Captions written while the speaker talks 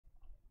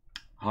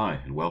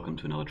Hi and welcome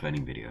to another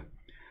training video.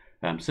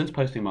 Since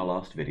posting my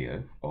last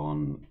video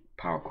on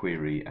Power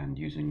Query and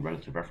using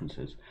relative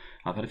references,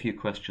 I've had a few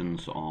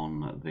questions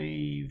on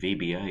the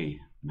VBA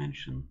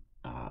method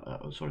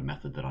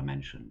that I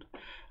mentioned.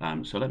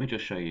 So let me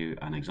just show you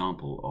an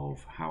example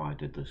of how I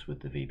did this with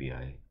the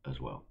VBA as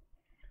well.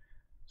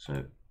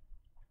 So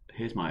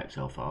here's my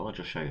Excel file. I'll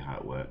just show you how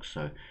it works.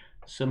 So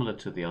similar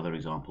to the other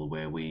example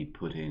where we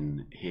put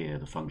in here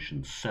the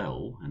function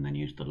cell and then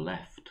use the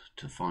left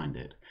to find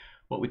it,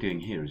 what we're doing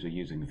here is we're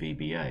using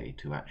VBA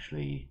to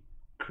actually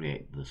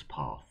create this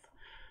path.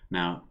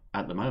 Now,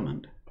 at the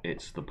moment,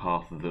 it's the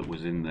path that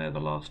was in there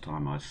the last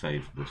time I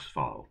saved this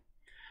file.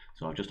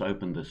 So I've just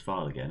opened this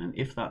file again, and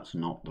if that's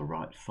not the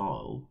right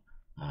file,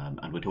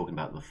 and we're talking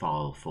about the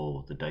file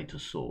for the data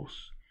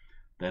source,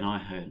 then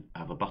I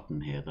have a button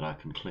here that I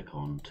can click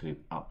on to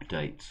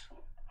update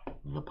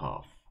the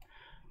path.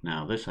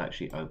 Now, this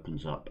actually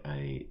opens up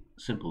a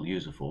simple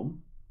user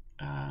form,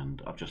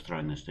 and I've just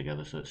thrown this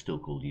together so it's still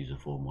called user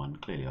form 1.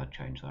 Clearly I'd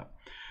change that.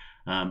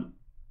 And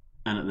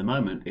at the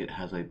moment it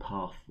has a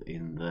path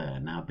in there.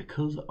 Now,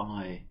 because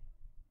I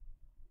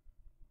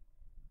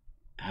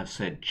have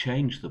said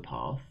change the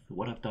path,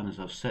 what I've done is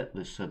I've set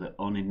this so that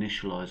on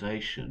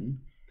initialization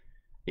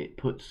it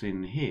puts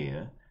in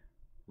here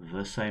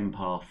the same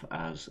path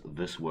as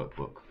this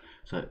workbook.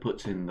 So it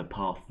puts in the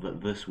path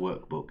that this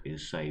workbook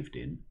is saved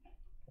in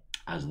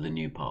as the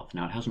new path.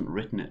 Now, it hasn't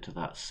written it to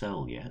that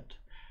cell yet,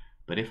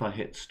 but if I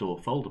hit store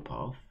folder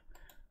path,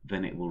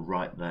 then it will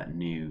write that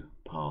new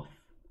path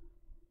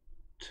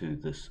to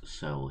this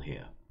cell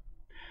here.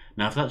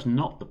 Now, if that's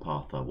not the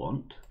path I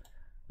want,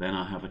 then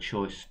I have a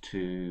choice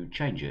to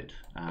change it,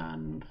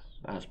 and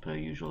as per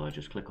usual I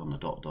just click on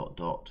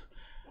the ...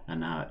 and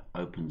now it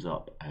opens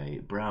up a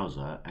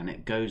browser and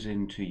it goes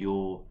into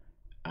your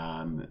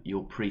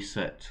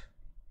preset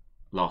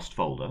last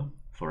folder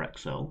for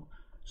Excel,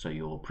 so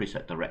your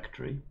preset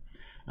directory.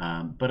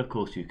 But of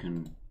course you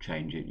can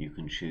change it, you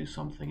can choose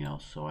something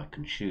else, so I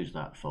can choose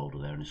that folder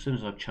there, and as soon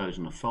as I've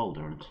chosen a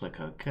folder and click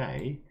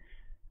OK,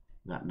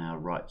 that now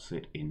writes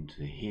it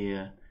into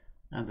here,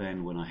 and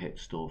then when I hit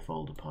store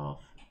folder path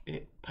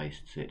it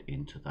pastes it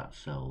into that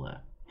cell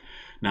there.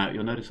 Now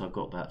you'll notice I've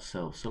got that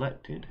cell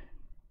selected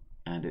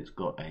and it's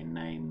got a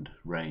named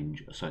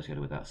range associated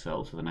with that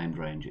cell, so the named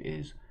range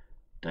is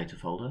data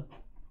folder.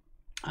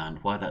 And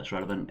why that's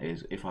relevant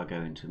is if I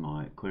go into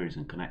my queries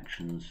and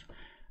connections,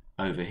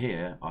 over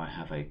here I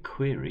have a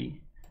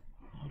query.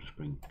 I'll just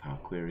bring Power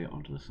Query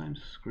onto the same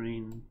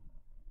screen.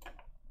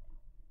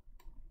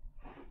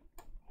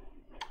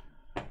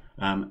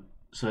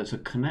 So it's a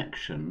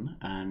connection,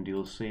 and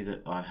you'll see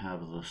that I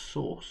have the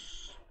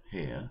source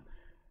here,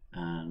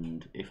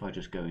 and if I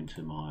just go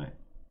into my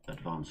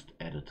advanced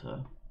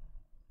editor,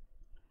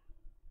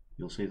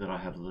 you'll see that I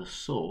have the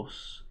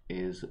source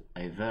is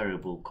a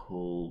variable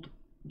called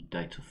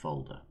data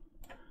folder.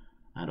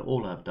 And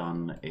all I've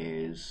done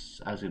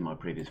is, as in my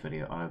previous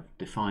video, I've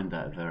defined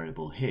that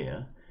variable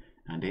here,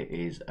 and it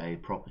is a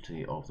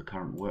property of the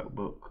current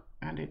workbook,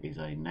 and it is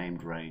a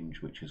named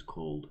range which is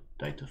called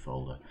data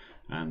folder,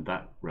 and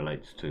that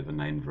relates to the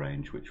named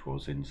range which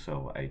was in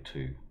cell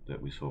A2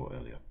 that we saw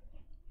earlier.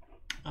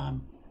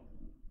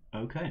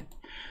 Okay,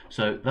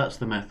 so that's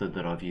the method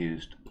that I've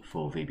used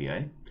for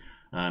VBA.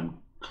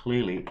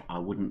 Clearly I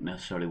wouldn't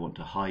necessarily want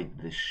to hide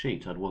this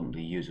sheet. I'd want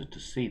the user to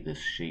see this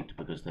sheet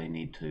because they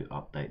need to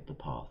update the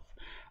path.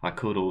 I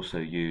could also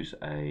use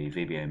a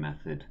VBA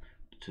method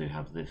to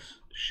have this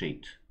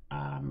sheet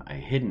a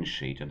hidden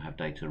sheet and have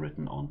data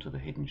written onto the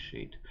hidden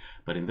sheet,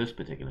 but in this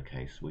particular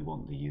case we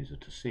want the user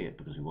to see it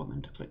because we want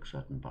them to click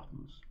certain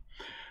buttons.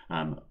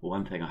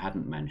 One thing I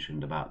hadn't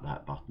mentioned about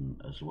that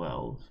button as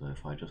well, so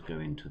if I just go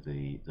into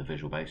the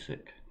Visual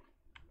Basic,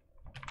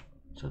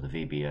 so the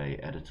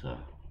VBA editor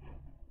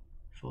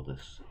for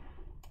this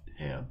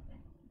here,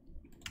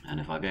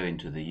 and if I go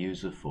into the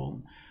user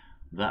form,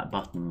 that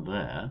button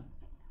there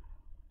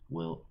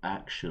will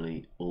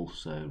actually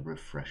also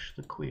refresh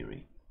the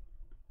query.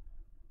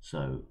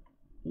 So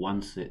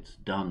once it's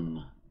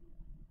done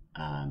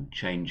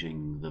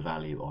changing the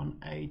value on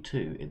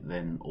A2, it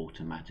then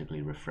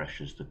automatically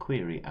refreshes the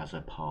query as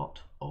a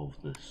part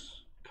of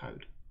this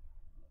code.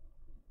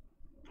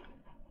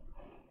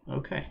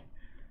 Okay,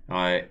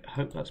 I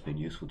hope that's been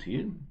useful to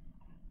you.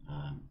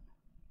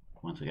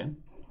 Once again,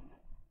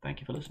 thank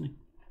you for listening.